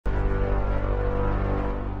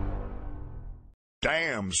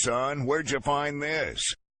Damn, son, where'd you find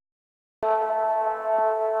this?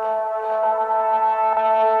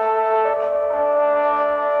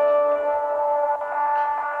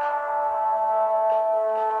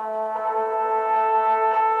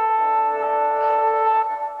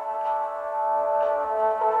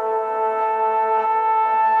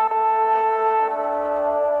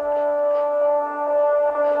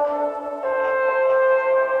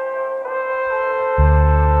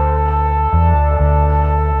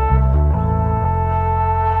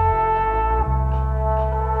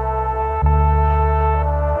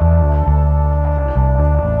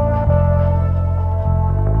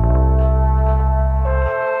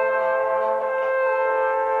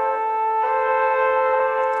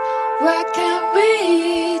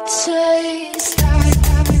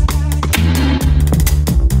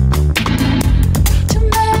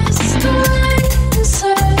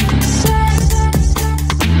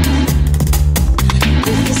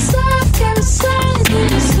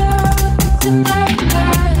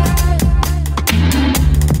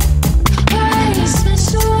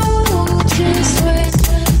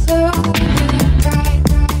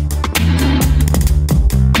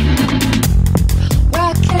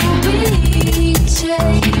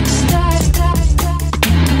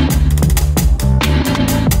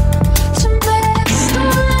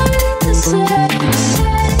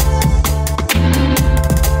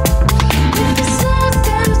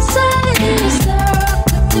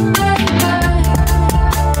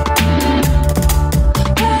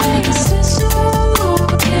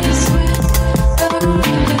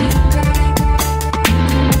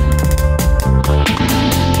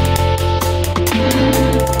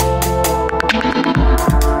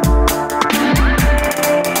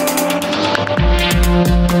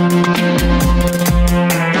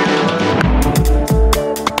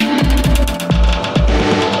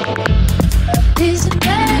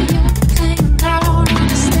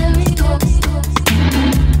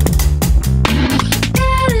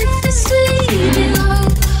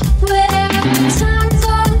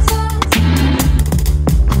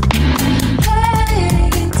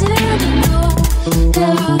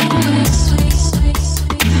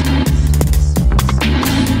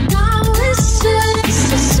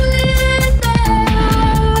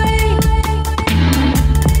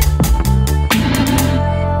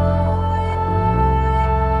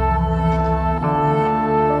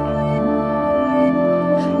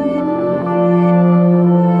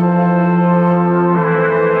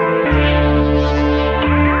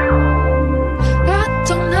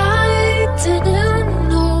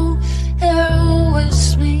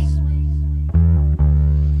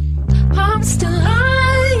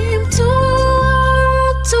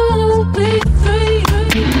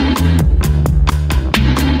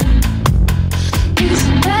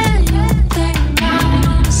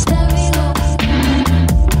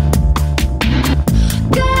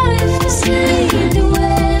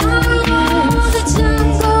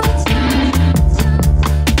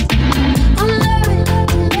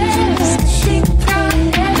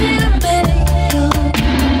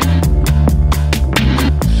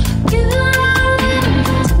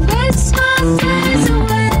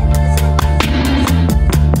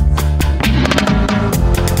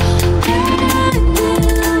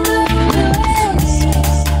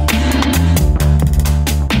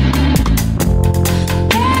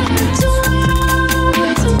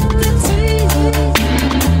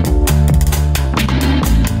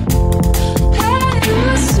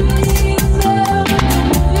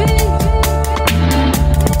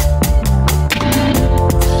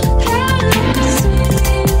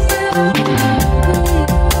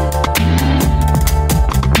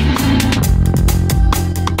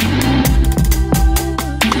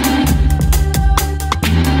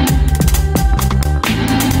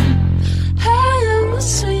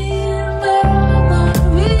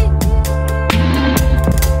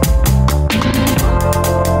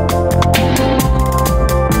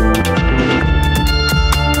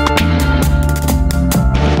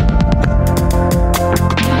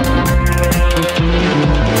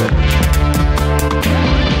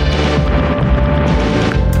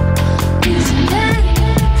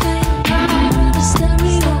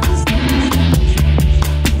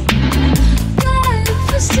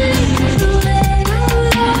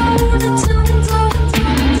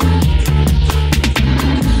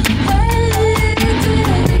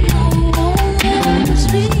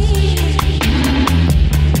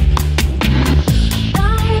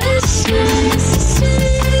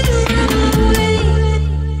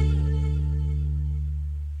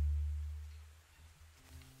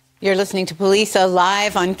 listening to Poliça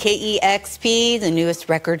live on KEXP, the newest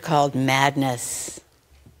record called Madness.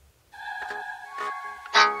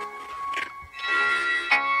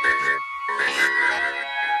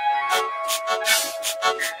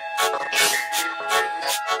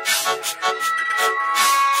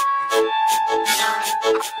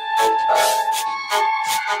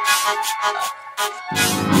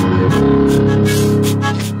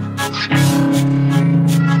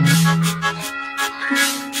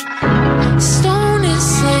 Stone is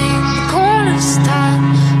saying the chorus time.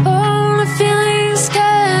 All the feelings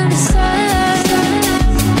can say.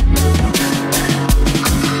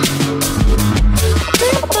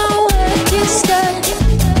 Think my work is done.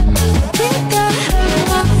 Think I have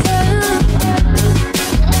my fun.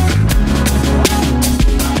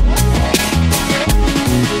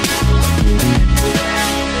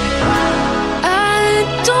 I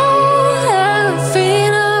don't have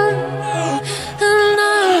freedom, and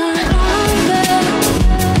I want it.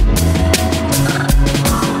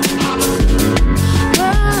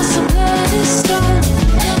 Once the blood is done,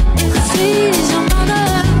 it feeds your mother.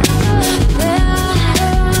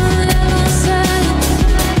 Never said.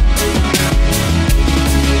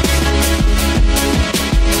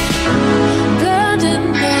 Blood and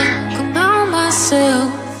milk, come out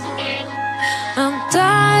myself. I'm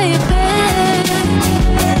dying.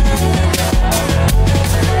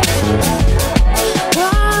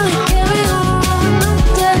 Wanna carry on the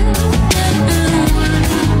dead and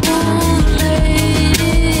won't let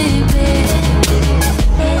it be.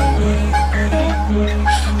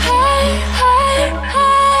 Hey, hey,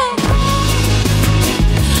 hey,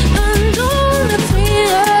 I'm gonna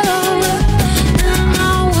freedom and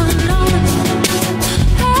I wanna know it.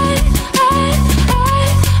 Hey, hey, hey,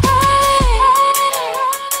 hey,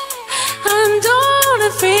 I'm gonna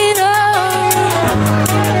freedom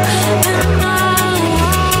and I wanna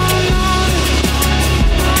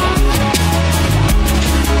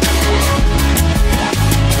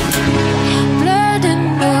blood and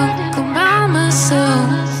milk, come out myself.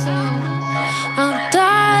 I'm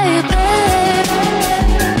dying.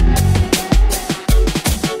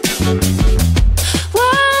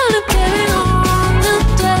 Wanna carry on the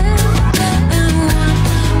dead and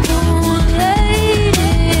won't let it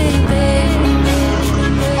be.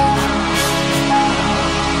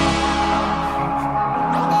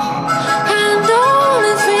 And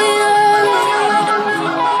only freedom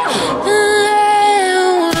and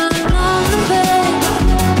one on the bed.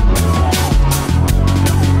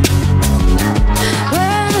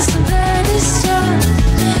 Where's the blood is done,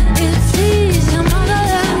 it feeds your mother.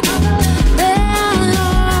 Then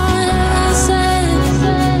all said.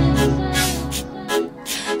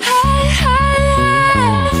 Hey, hey,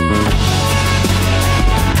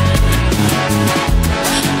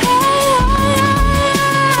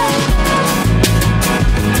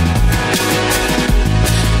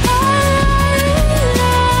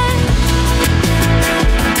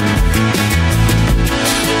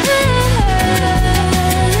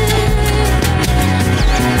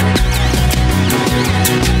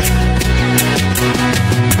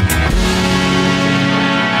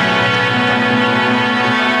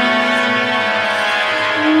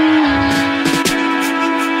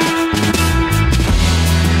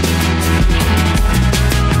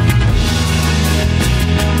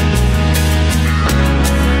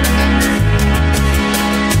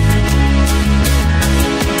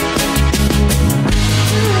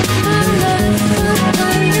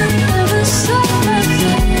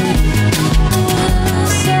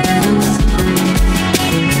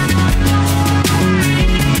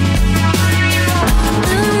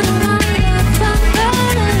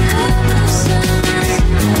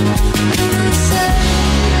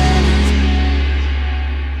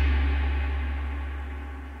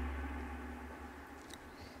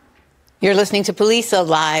 You're listening to Poliça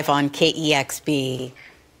live on KEXP.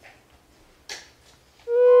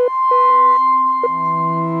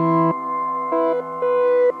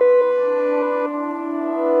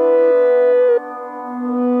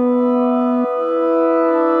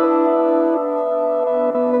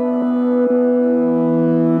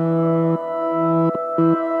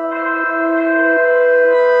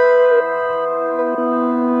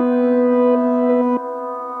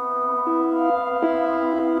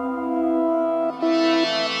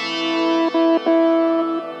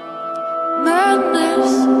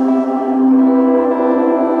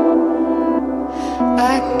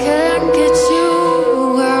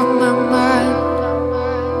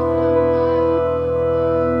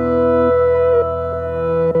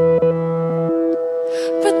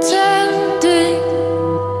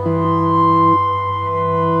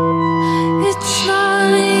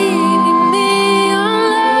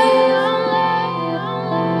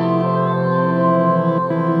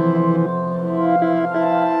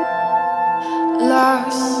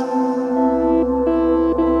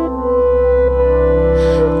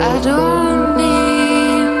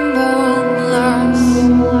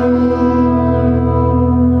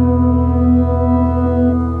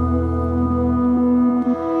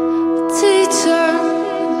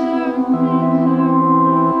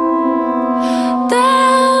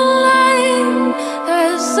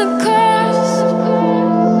 a cost.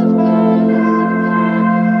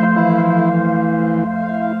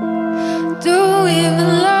 Do we even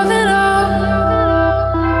love it all?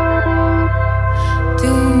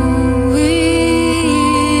 Do we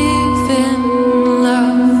even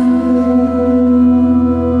love?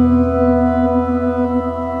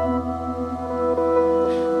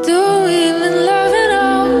 Do we even love it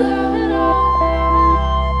all?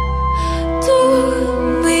 Do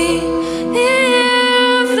we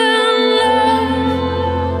even love?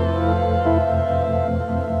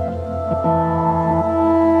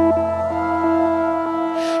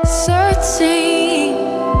 Searching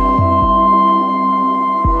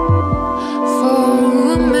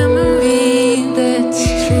for a memory that's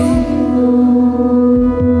true.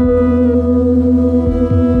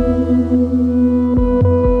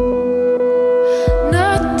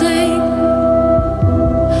 Nothing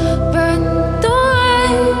but the way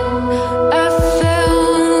I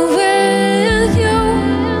felt with you.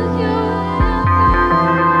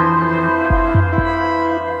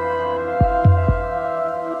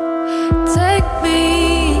 Take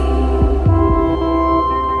me.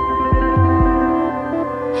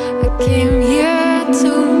 I came here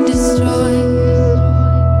to destroy.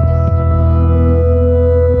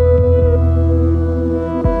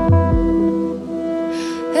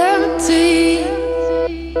 Empty.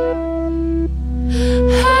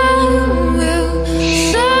 I will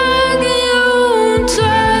suck you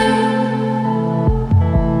dry.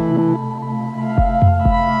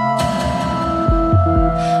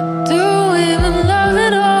 Do we even love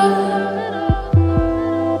it all?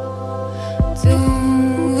 Do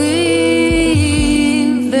we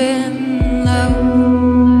even love?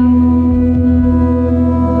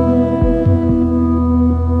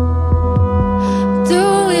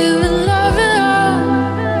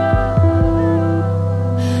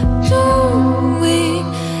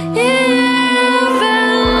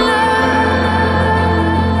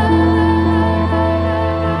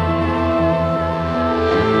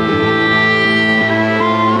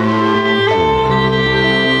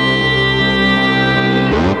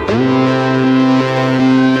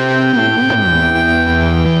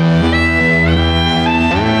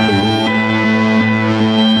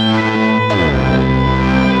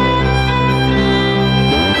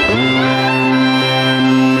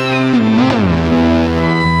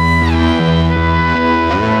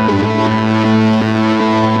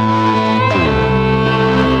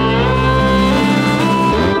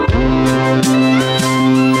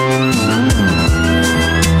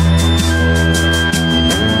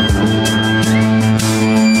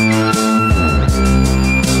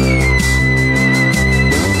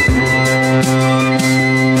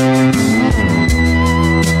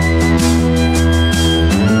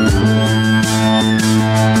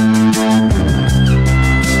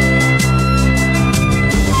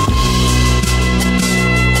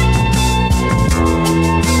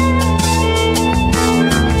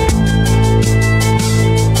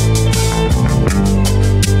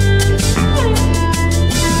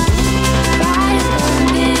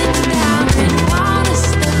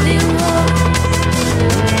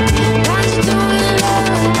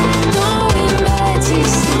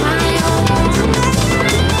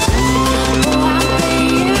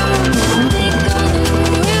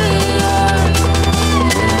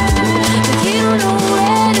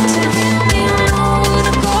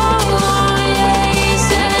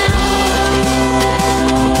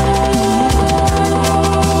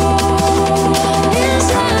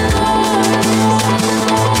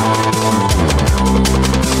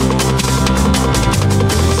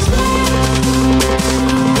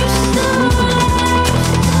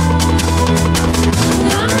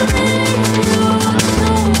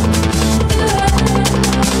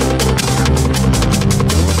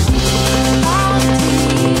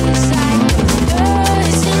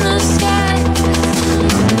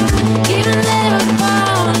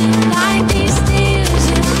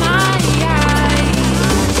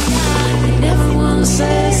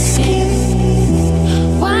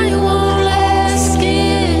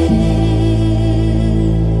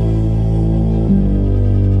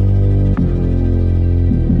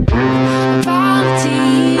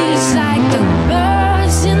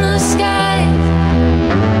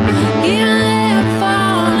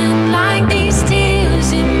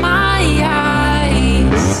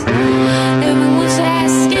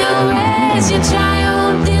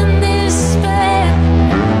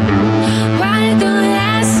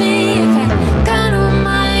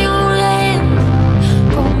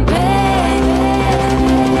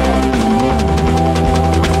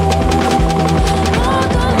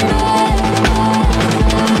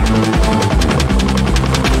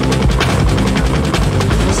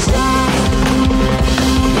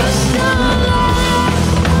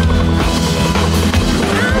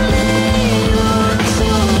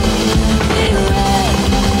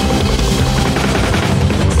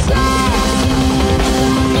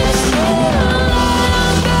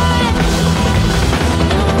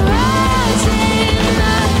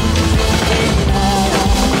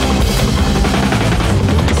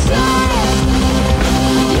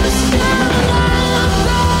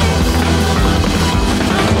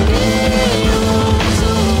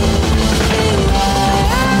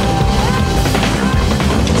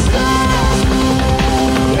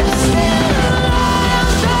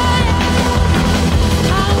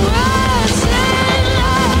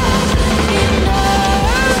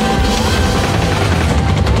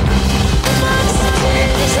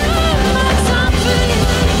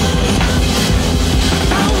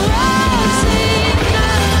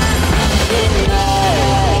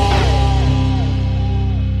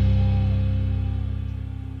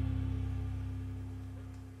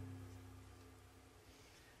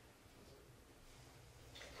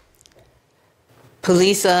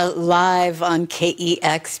 Poliça live on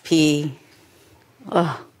KEXP.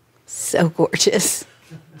 Oh, so gorgeous.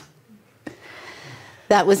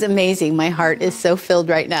 That was amazing. My heart is so filled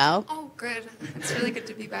right now. Oh, good. It's really good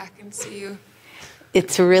to be back and see you.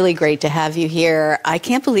 It's really great to have you here. I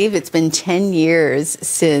can't believe it's been 10 years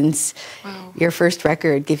since your first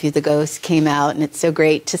record, Give You the Ghost, came out, and it's so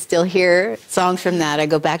great to still hear songs from that. I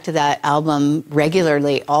go back to that album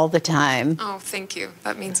regularly all the time. Oh, thank you.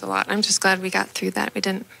 That means a lot. I'm just glad we got through that. We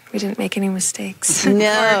didn't make any mistakes. No.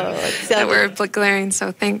 that were glaring,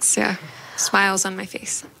 so thanks. Yeah. Smiles on my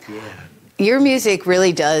face. Yeah. Your music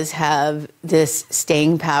really does have this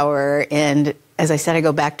staying power, and as I said, I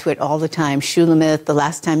go back to it all the time. Shulamith, the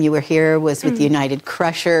last time you were here was with United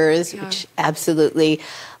Crushers, which absolutely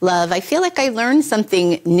love. I feel like I learned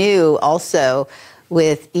something new also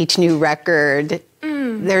with each new record.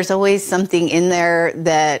 There's always something in there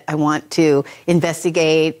that I want to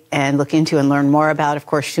investigate and look into and learn more about. Of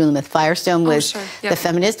course, Shulamith Firestone was The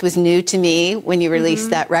Feminist was new to me when you released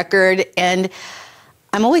that record, and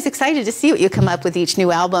I'm always excited to see what you come up with each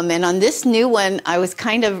new album. And on this new one, I was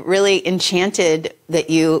kind of really enchanted that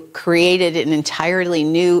you created an entirely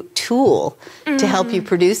new tool to help you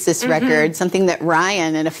produce this record, something that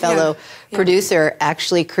Ryan and a fellow producer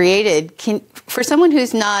actually created. For someone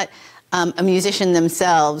who's not a musician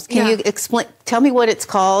themselves, can you tell me what it's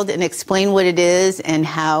called and explain what it is and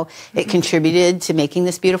how it contributed to making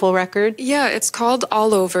this beautiful record? Yeah, it's called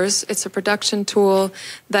All Overs. It's a production tool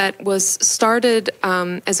that was started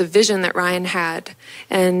as a vision that Ryan had.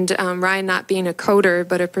 And Ryan, not being a coder,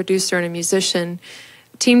 but a producer and a musician,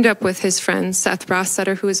 teamed up with his friend Seth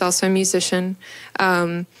Brossetter, who is also a musician.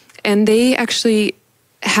 And they actually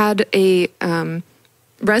had a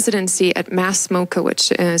residency at Mass MoCA,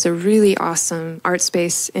 which is a really awesome art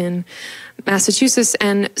space in Massachusetts.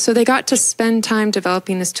 And so they got to spend time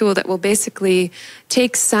developing this tool that will basically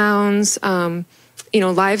take sounds,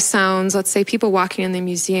 live sounds, let's say people walking in the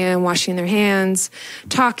museum, washing their hands,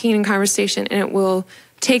 talking in conversation, and it will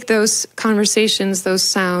take those conversations, those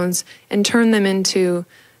sounds, and turn them into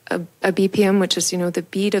a BPM, which is, the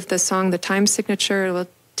beat of the song, the time signature. It will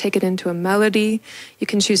take it into a melody. You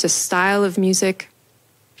can choose a style of music,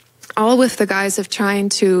 all with the guise of trying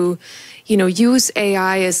to, use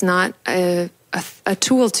AI as not a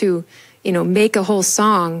tool to, make a whole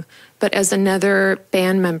song, but as another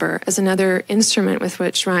band member, as another instrument with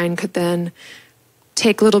which Ryan could then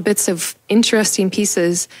take little bits of interesting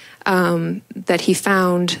pieces that he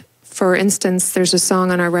found. For instance, there's a song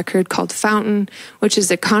on our record called Fountain, which is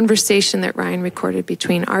a conversation that Ryan recorded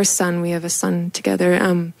between our son. We have a son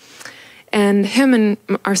together. And him and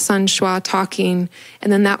our son Shua talking,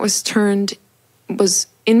 and then that was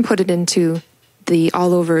inputted into the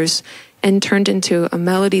All Overs and turned into a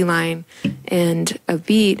melody line and a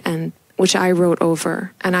beat, and which I wrote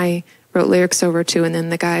over, and I wrote lyrics over too, and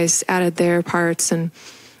then the guys added their parts, and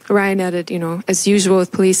Ryan added, as usual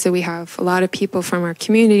with Poliça, we have a lot of people from our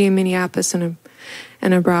community in Minneapolis and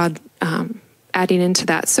abroad adding into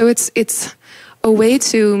that. So it's a way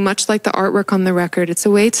to, much like the artwork on the record, it's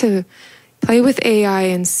a way to play with AI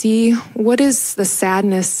and see what is the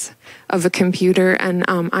sadness of a computer, and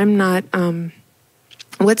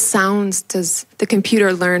what sounds does the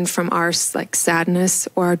computer learn from our sadness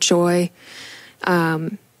or our joy,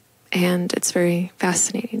 and it's very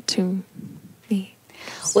fascinating to me.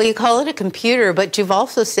 Well, you call it a computer, but you've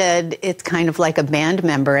also said it's kind of like a band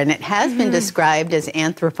member, and it has been described as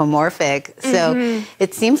anthropomorphic. So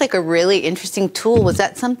it seems like a really interesting tool. Was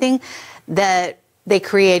that something that they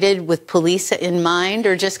created with Poliça in mind,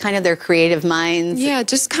 or just kind of their creative minds? Yeah,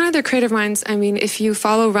 just kind of their creative minds. I mean, if you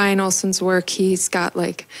follow Ryan Olson's work, he's got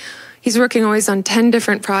he's working always on 10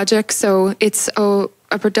 different projects. So it's a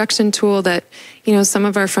production tool that, some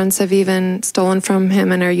of our friends have even stolen from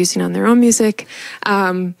him and are using on their own music.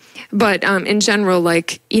 But in general,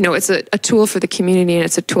 it's a tool for the community, and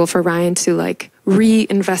it's a tool for Ryan to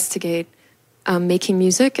reinvestigate making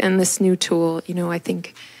music. And this new tool, I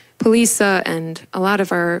think Poliça and a lot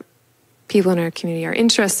of our people in our community are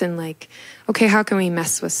interested in okay, how can we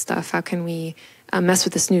mess with stuff? How can we mess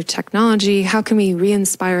with this new technology? How can we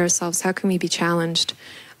re-inspire ourselves? How can we be challenged?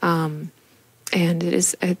 And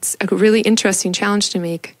it's a really interesting challenge to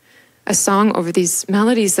make a song over these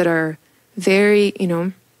melodies that are very,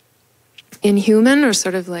 inhuman or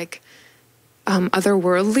sort of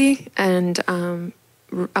otherworldly, and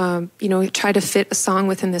try to fit a song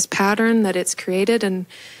within this pattern that it's created, and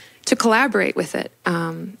to collaborate with it,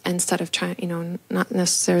 instead of trying, not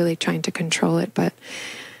necessarily trying to control it, but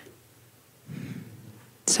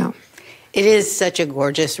so. It is such a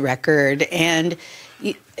gorgeous record, and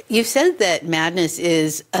You've said that Madness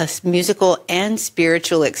is a musical and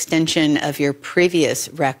spiritual extension of your previous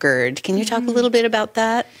record. Can you talk a little bit about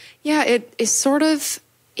that? Yeah, it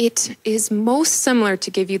is most similar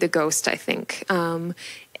to Give You the Ghost, I think.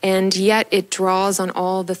 And yet it draws on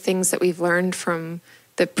all the things that we've learned from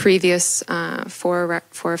the previous 4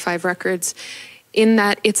 or 5 records, in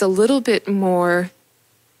that it's a little bit more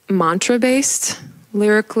mantra-based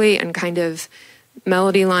lyrically, and kind of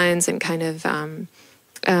melody lines, and kind of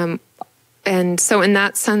and so in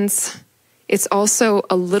that sense, it's also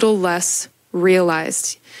a little less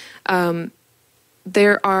realized.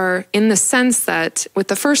 There are, in the sense that with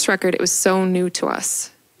the first record, it was so new to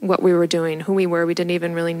us, what we were doing, who we were. We didn't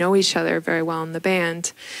even really know each other very well in the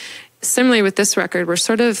band. Similarly, with this record, we're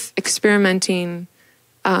sort of experimenting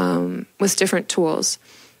with different tools.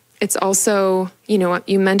 It's also,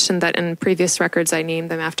 you mentioned that in previous records I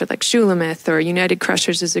named them after like Shulamith, or United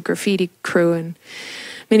Crushers is a graffiti crew in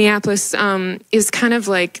Minneapolis, is kind of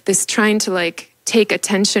like this trying to like take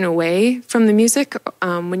attention away from the music.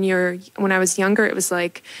 When I was younger, it was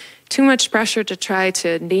like too much pressure to try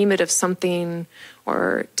to name it of something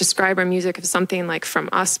or describe our music of something like from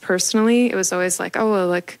us personally. It was always like, oh, well,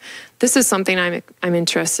 like this is something I'm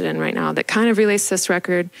interested in right now that kind of relates to this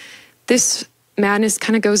record. This Madness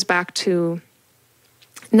kind of goes back to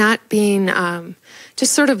not being,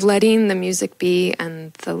 just sort of letting the music be,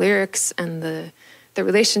 and the lyrics and the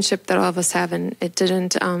relationship that all of us have. And it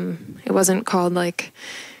didn't, it wasn't called like,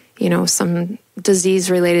 some disease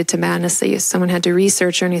related to madness that someone had to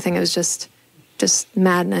research or anything. It was just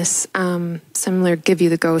madness. Similar, Give You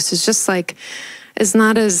the Ghost is just like, is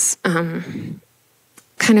not as kind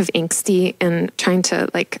of angsty and trying to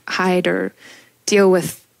like hide or deal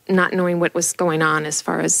with not knowing what was going on as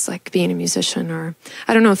far as like being a musician, or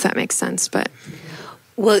I don't know if that makes sense, but.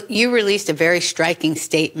 Well, you released a very striking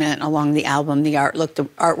statement along the album, the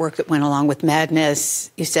artwork that went along with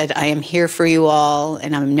Madness. You said, I am here for you all,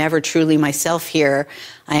 and I'm never truly myself here.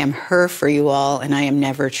 I am her for you all, and I am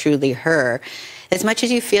never truly her. As much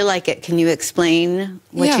as you feel like it, can you explain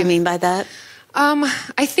what you mean by that?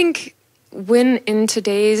 I think when in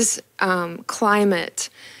today's climate,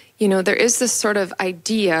 there is this sort of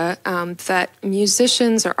idea that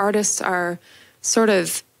musicians or artists are sort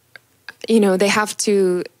of,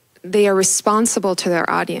 they are responsible to their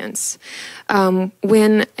audience.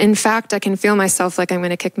 When, in fact, I can feel myself like I'm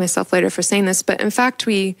going to kick myself later for saying this, but in fact,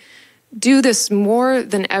 we do this more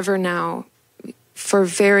than ever now for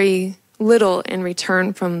very little in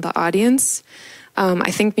return from the audience.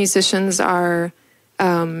 I think musicians are,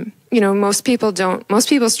 most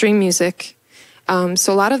people stream music.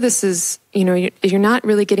 So a lot of this is, you're not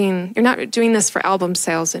doing this for album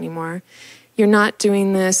sales anymore. You're not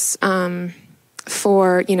doing this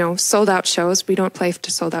for, sold out shows. We don't play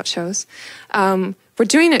to sold out shows. We're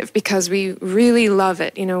doing it because we really love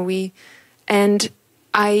it. And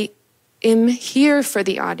I am here for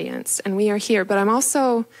the audience, and we are here, but I'm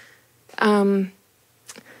also,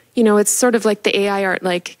 it's sort of like the AI art,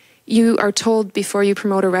 like you are told before you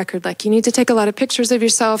promote a record, like you need to take a lot of pictures of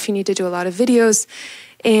yourself, you need to do a lot of videos.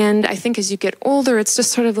 And I think as you get older, it's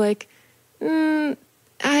just sort of like,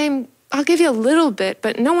 I'll give you a little bit,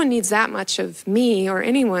 but no one needs that much of me or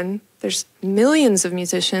anyone. There's millions of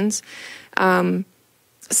musicians. So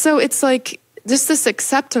it's like just this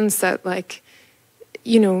acceptance that like,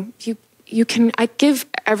 I give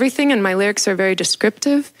everything, and my lyrics are very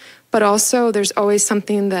descriptive, but also there's always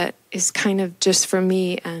something that is kind of just for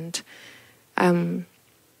me. And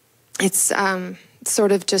it's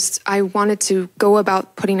sort of just, I wanted to go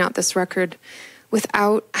about putting out this record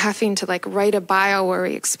without having to like write a bio where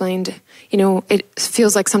we explained, it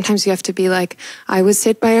feels like sometimes you have to be like, I was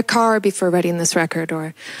hit by a car before writing this record,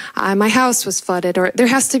 or my house was flooded, or there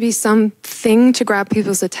has to be something to grab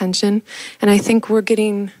people's attention. And I think we're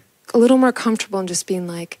getting a little more comfortable in just being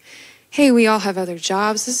like, hey, we all have other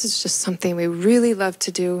jobs. This is just something we really love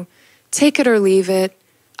to do. Take it or leave it.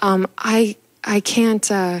 I can't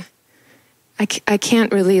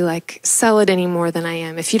really like sell it any more than I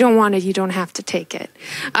am. If you don't want it, you don't have to take it.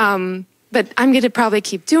 But I'm going to probably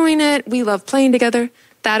keep doing it. We love playing together.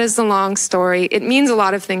 That is the long story. It means a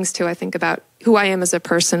lot of things too, I think, about who I am as a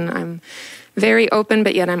person. I'm very open,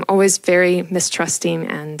 but yet I'm always very mistrusting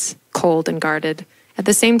and cold and guarded at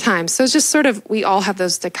the same time. So it's just sort of, we all have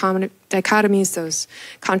those dichotomies, those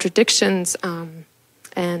contradictions.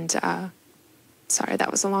 Sorry,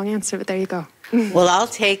 that was a long answer, but there you go. Well, I'll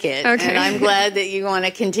take it. Okay. And I'm glad that you want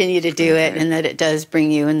to continue to do it and that it does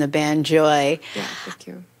bring you and the band joy. Yeah, thank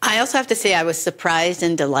you. I also have to say I was surprised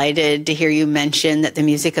and delighted to hear you mention that the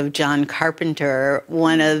music of John Carpenter,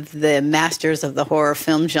 one of the masters of the horror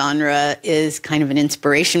film genre, is kind of an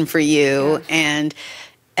inspiration for you. Yeah. And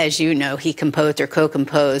as you know, he composed or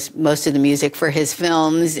co-composed most of the music for his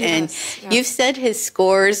films. Yes, And yeah. you've said his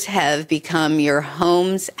scores have become your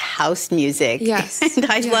home's house music. Yes. And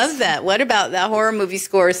I Yes. love that. What about that horror movie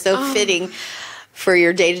score is so fitting for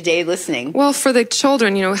your day-to-day listening? Well, for the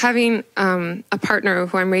children, having a partner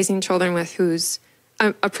who I'm raising children with who's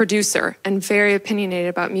a producer and very opinionated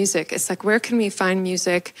about music, it's like, where can we find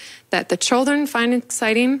music that the children find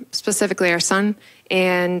exciting, specifically our son,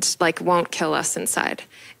 and won't kill us inside?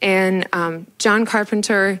 And John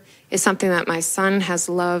Carpenter is something that my son has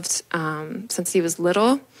loved since he was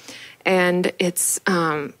little. And it's,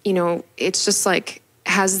 it's just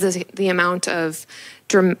has the amount of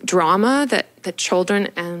drama that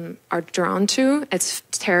children are drawn to. It's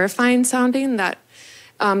terrifying sounding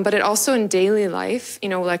but it also in daily life,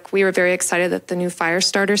 we were very excited that the new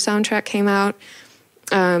Firestarter soundtrack came out.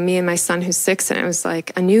 Me and my son who's 6, and it was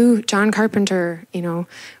like a new John Carpenter,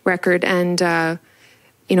 record. And,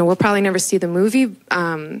 we'll probably never see the movie.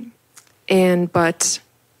 But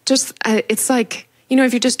just, it's like,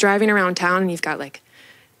 if you're just driving around town and you've got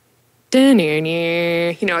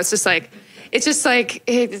it's just like,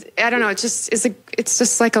 I don't know, it's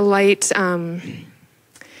just like a light,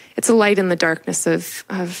 it's a light in the darkness of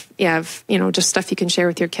just stuff you can share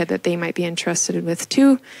with your kid that they might be interested with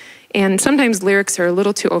too. And sometimes lyrics are a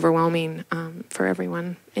little too overwhelming for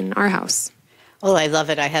everyone in our house. Well, I love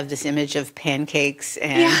it. I have this image of pancakes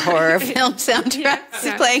and horror film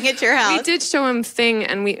soundtracks playing at your house. We did show him Thing,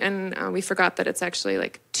 and we forgot that it's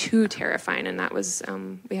actually too terrifying, and that was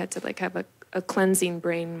we had to have a cleansing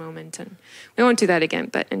brain moment, and we won't do that again.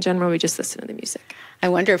 But in general, we just listen to the music. I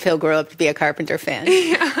wonder if he'll grow up to be a Carpenter fan.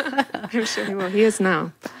 Yeah, I'm sure he will. He is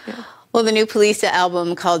now. But, yeah. Well, the new Poliça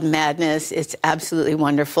album called Madness, it's absolutely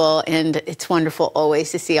wonderful, and it's wonderful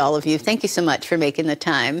always to see all of you. Thank you so much for making the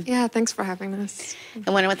time. Yeah, thanks for having us.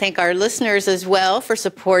 I want to thank our listeners as well for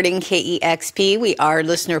supporting KEXP. We are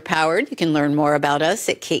listener-powered. You can learn more about us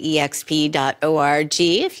at kexp.org.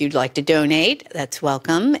 If you'd like to donate, that's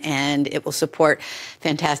welcome, and it will support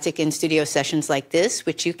fantastic in-studio sessions like this,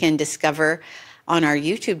 which you can discover on our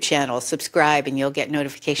YouTube channel. Subscribe and you'll get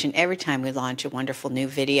notification every time we launch a wonderful new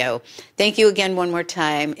video. Thank you again one more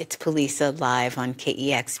time. It's Poliça live on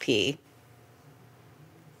KEXP.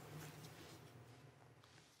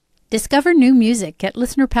 Discover new music at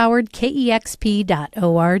listener-powered kexp.org.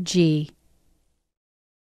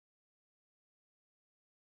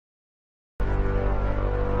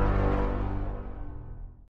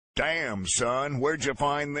 Damn, son, where'd you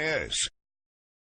find this?